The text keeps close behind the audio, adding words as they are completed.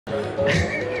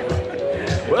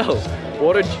Well,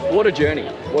 what a journey!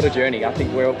 What a journey! I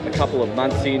think we're a couple of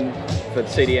months in for the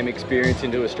CDM experience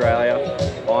into Australia.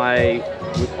 I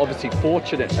was obviously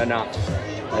fortunate enough,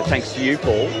 thanks to you,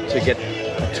 Paul, to get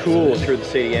a tour through the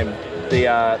CDM,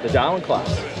 the Darwin class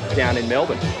down in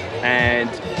Melbourne, and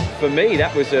for me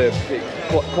that was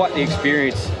quite the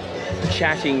experience.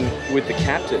 Chatting with the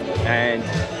captain, and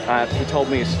he told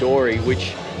me a story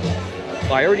which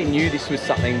I already knew this was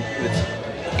something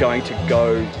that's going to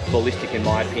go ballistic in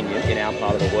my opinion in our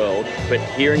part of the world, but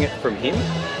hearing it from him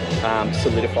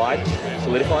solidified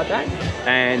that.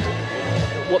 And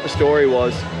what the story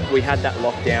was, we had that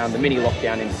lockdown, the mini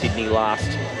lockdown in Sydney last,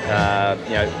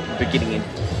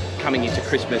 coming into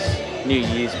Christmas, New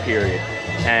Year's period,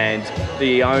 and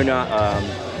the owner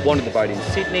wanted the boat in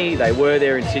Sydney. They were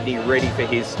there in Sydney ready for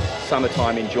his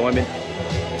summertime enjoyment.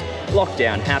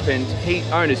 Lockdown happened,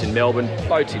 owners in Melbourne,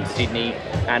 boats in Sydney,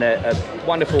 and a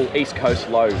wonderful East Coast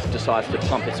low decides to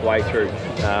pump its way through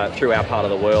our part of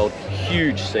the world.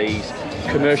 Huge seas,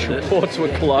 commercial ports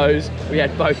were closed, we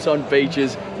had boats on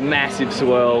beaches, massive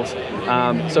swirls.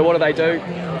 So what do?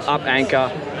 Up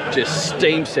anchor, just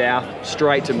steam south,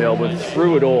 straight to Melbourne,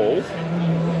 through it all.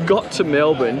 Got to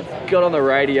Melbourne, got on the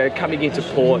radio, coming into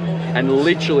port, and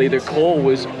literally the call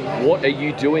was, "What are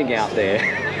you doing out there?"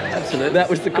 Absolutely. That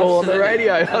was the call on the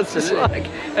radio. I was just like,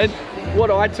 and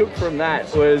what I took from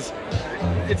that was,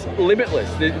 it's limitless.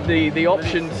 The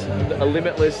options are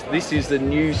limitless. This is the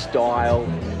new style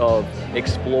of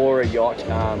Explorer Yacht.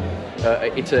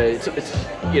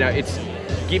 It's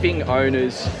giving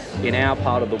owners in our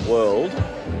part of the world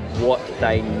what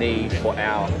they need for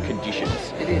our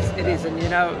conditions. It is,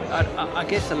 and I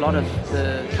guess a lot of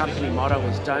the company motto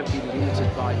was "Don't be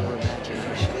limited by your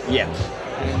imagination." Yeah.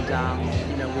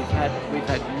 And we've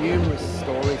had numerous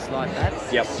stories like that.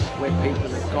 Yep. Where people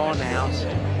have gone out.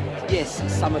 Yes,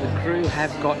 some of the crew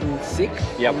have gotten sick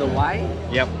Yep. on the way.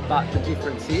 Yep. But the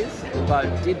difference is the boat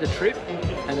did the trip,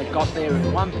 and it got there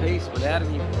in one piece without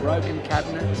any broken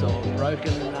cabinets or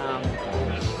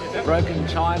broken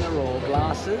china or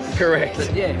glasses. Correct.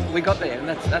 But yeah, we got there, and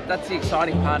that's the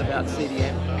exciting part about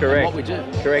CDM. Correct. And what we do.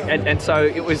 Correct. And so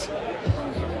it was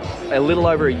a little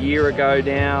over a year ago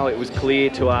now. It was clear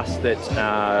to us that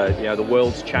the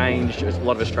world's changed. There's a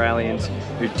lot of Australians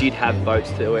who did have boats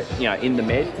that were in the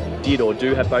Med, did or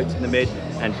do have boats in the Med,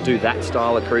 and do that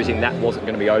style of cruising. That wasn't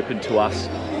going to be open to us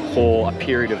for a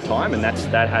period of time, and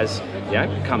that has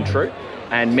come true.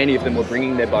 And many of them were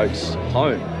bringing their boats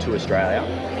home to Australia,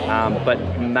 but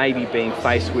maybe being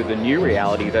faced with a new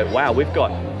reality that, wow, we've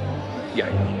got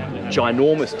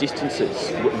ginormous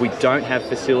distances. We don't have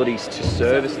facilities to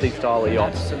service these style of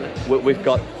yachts. We've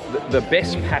got the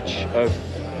best patch of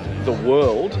the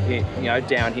world,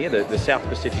 down here. The South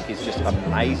Pacific is just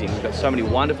amazing. We've got so many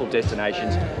wonderful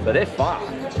destinations, but they're far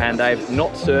and they've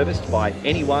not serviced by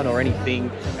anyone or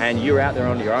anything, and you're out there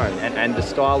on your own. And the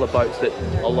style of boats that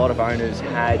a lot of owners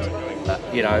had,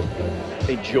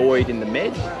 enjoyed in the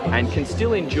Med and can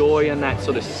still enjoy in that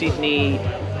sort of Sydney,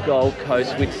 Gold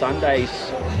Coast, Whitsundays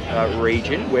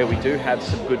region, where we do have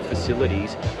some good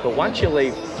facilities. But once you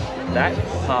leave that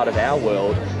part of our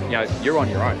world, you're on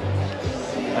your own.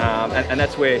 And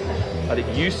that's where I think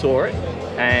you saw it,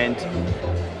 and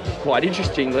quite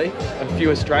interestingly, a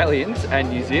few Australians and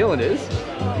New Zealanders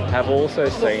have also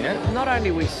seen it. Not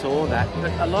only we saw that,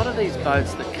 but a lot of these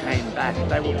boats that came back,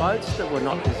 they were boats that were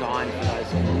not designed for those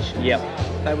conditions. Yep.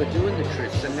 They were doing the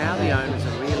trips, and now the owners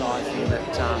are realising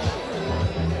that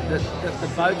the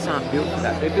boats aren't built for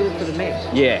that. They're built for the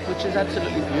Met. Yeah. Which is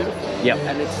absolutely beautiful. Yep.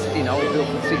 And it's built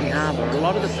in Sydney Harbour. A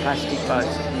lot of the plastic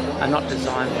boats are not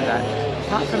designed for that.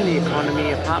 Apart from the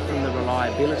economy, apart from the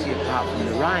reliability, apart from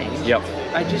the range, Yep.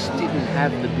 they just didn't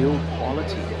have the build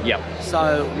quality. Yep.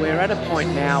 So we're at a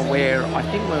point now where I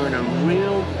think we're in a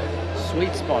real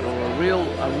sweet spot, or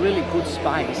a really good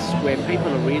space where people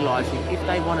are realising if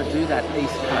they want to do that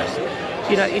East Coast.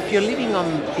 If you're living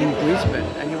in Brisbane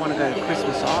and you want to go to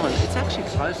Christmas Island, it's actually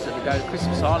closer to go to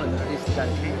Christmas Island than it is to go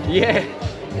to Cantiere. Yeah.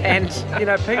 And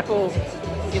people,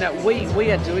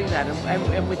 we are doing that,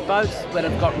 and with boats that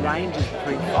have got ranges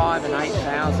between 5,000 and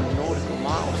 8,000 nautical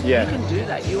miles, Yeah. you can do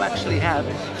that. You actually have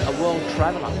a world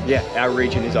traveller. Yeah, our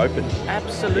region is open.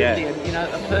 Absolutely, Yeah. and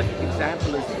a perfect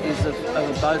example is of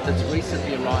a boat that's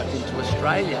recently arrived into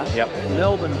Australia. Yep.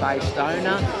 Melbourne-based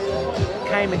owner,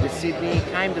 came into Sydney,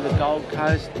 came to the Gold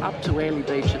Coast, up to Airlie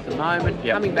Beach at the moment,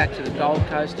 Yep. coming back to the Gold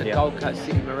Coast at Yep. Gold Coast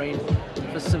City Marine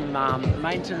for some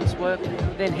maintenance work,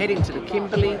 then heading to the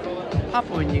Kimberley,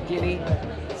 Papua New Guinea,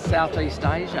 Southeast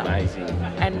Asia. Amazing.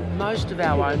 And most of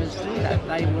our owners do that.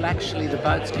 They will actually, the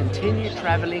boats continue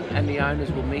travelling, and the owners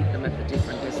will meet them at the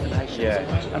different destinations.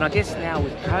 locations. Yeah. And I guess now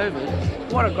with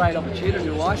COVID, what a great opportunity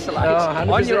to isolate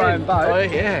Oh, on your own boat, oh,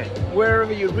 yeah.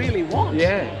 wherever you really want.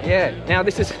 Yeah. Now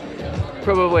this is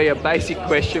probably a basic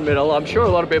question, but I'm sure a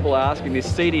lot of people are asking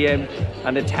this. CDM,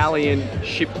 an Italian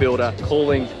shipbuilder,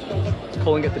 calling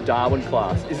it the Darwin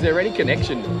class. Is there any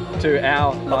connection to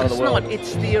our part of the world?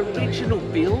 It's the original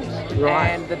build, right.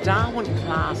 And the Darwin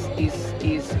class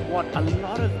is what a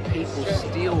lot of people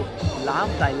still love.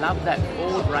 They love that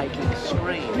forward-raking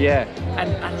screen. Yeah. And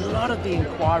a lot of the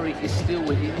inquiry is still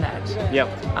within that. Yep.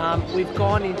 We've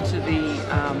gone into the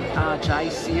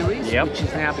RJ series, yep. which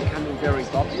is now becoming very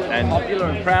popular.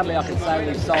 And proudly I can say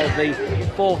we've sold the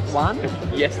 4th one.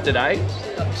 Yesterday.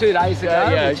 2 days ago,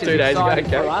 yeah, which 2 is days ago. exciting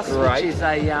for us, Great. which is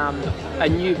a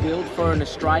new build for an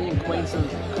Australian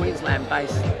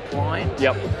Queensland-based client.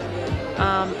 Yep.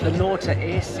 The Nauta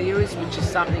Air series, which is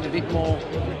something a bit more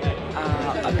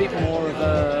of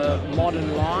a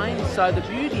modern line. So the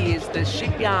beauty is the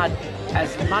shipyard,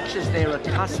 as much as they're a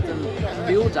custom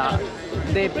builder,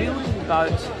 they're building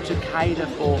boats to cater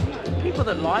for people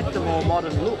that like the more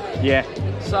modern look. Yeah.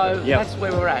 So yep. that's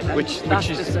where we're at. Which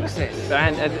is the success.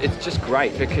 And it's just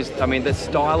great because, I mean, the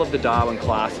style of the Darwin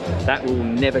class, that will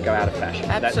never go out of fashion.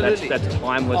 Absolutely. That's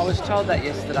timeless. I was told that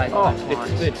yesterday. Oh,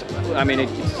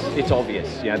 it's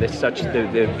obvious. You know,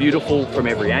 they're beautiful from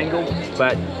every angle.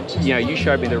 But you know, you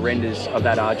showed me the renders of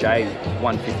that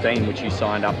RJ115, which you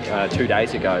signed up 2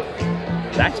 days ago.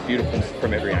 That's beautiful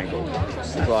from every angle.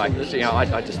 Like, you know,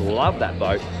 I just love that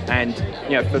boat. And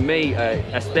you know, for me,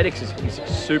 aesthetics is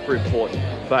super important.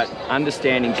 But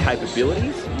understanding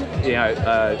capabilities, you know,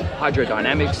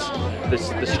 hydrodynamics,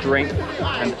 the strength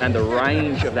and the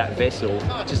range of that vessel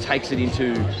just takes it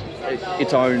into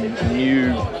its own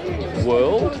new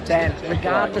world. Dan,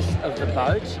 regardless of the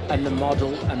boat and the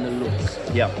model and the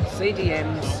look, yep.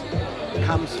 CDM's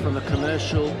comes from a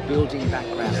commercial building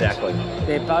background. Exactly.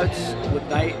 Their boats,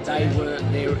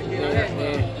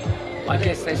 I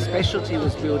guess their specialty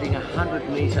was building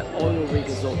 100-metre oil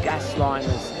riggers or gas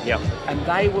liners. Yep. And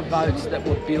they were boats that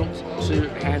were built to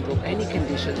handle any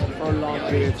conditions for a long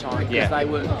period of time because they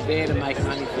were there to make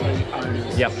money for the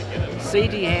owners. Yep.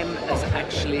 CDM has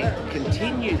actually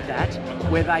continued that,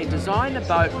 where they design a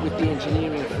boat with the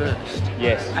engineering first.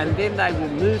 Yes. And then they will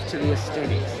move to the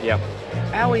aesthetics. Yep.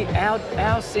 Our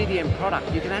CDM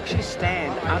product, you can actually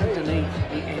stand underneath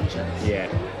the engines. Yeah.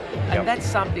 And that's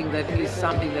something that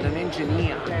an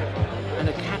engineer and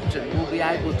a captain will be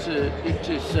able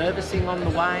to servicing on the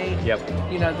way.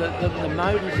 Yep. You know, the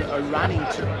motors are running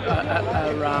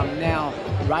are now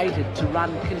rated to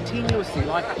run continuously,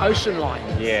 like ocean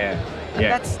liners. Yeah. And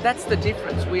that's the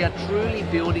difference. We are truly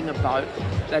building a boat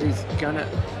that is going to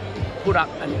put up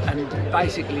and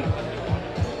basically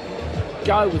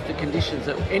go with the conditions,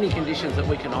 any conditions that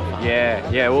we can offer.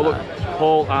 Yeah. Well, look,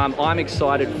 Paul, I'm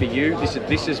excited for you.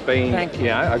 This has been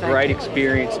a great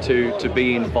experience to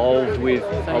be involved with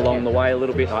along the way a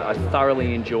little bit. I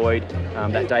thoroughly enjoyed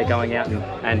that day going out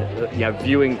and you know,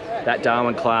 viewing that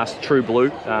Darwin class True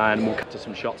Blue, and we'll cut to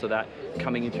some shots of that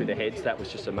coming in through the heads. That was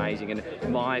just amazing. And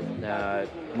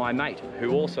my mate,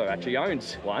 who also actually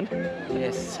owns one,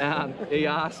 yes, he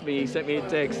asked me, he sent me a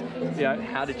text, you know,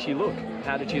 how did she look?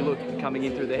 How did she look coming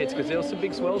in through the heads? Because there were some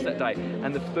big swells that day.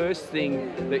 And the first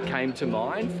thing that came to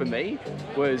mind for me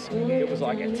was it was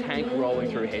like a tank rolling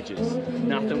through hedges.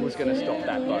 Nothing was going to stop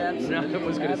that boat. Nothing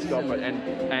was going to stop it.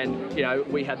 And you know,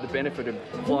 we had the benefit of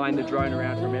flying the drone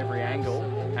around from every angle,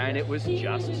 and it was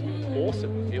just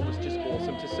awesome. It was just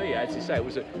awesome to see. As you say, it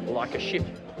was like a ship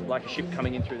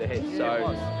coming in through the head.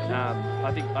 So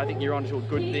I think you're onto a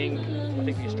good thing. I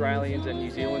think the Australians and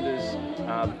New Zealanders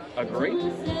agree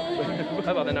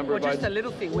about the number of boats. Just a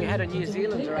little thing. We had a New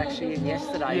Zealander actually in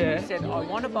yesterday. Yeah. And he said, I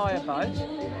want to buy a boat.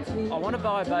 I want to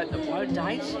buy a boat that won't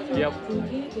date. Yep.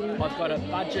 I've got a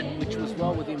budget which was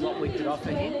well within what we could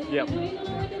offer him. Yep.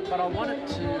 But I want it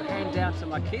to hand down to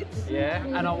my kids. Yeah.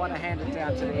 And I want to hand it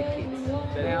down to their kids.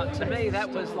 Now, to me, that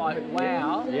was like,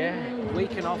 wow. Yeah. We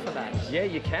can offer that. Yeah,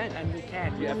 you can. And we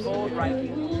can. Yeah, forward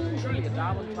rating. Truly a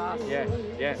Darwin class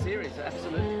series.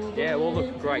 Absolutely. Yeah, well,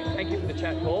 look, great. Thank you for the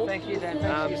chat, Paul. Thank you, Dan.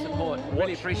 Thanks for your support.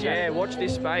 Really appreciate it. Yeah, watch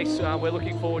this space. We're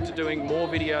looking forward to doing more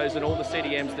videos and all the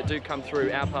CDMs that do come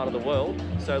through our part of the world.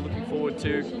 So looking forward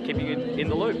to keeping you in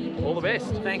the loop. All the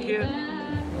best. Thank you.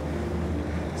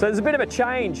 So there's a bit of a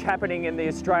change happening in the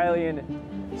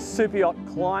Australian super yacht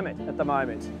climate at the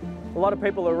moment. A lot of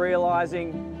people are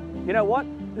realising, you know what,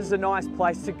 this is a nice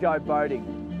place to go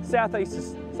boating.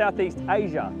 Southeast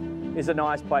Asia is a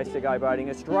nice place to go boating.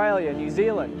 Australia, New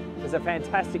Zealand is a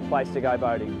fantastic place to go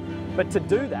boating. But to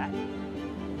do that,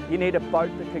 you need a boat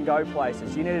that can go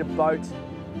places. You need a boat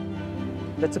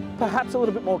that's perhaps a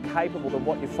little bit more capable than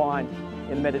what you find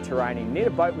in the Mediterranean. You need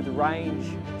a boat with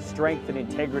range, strength and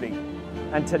integrity.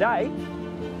 And today,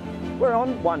 we're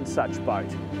on one such boat.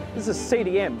 This is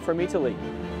CDM from Italy.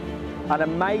 An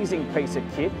amazing piece of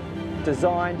kit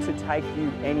designed to take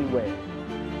you anywhere.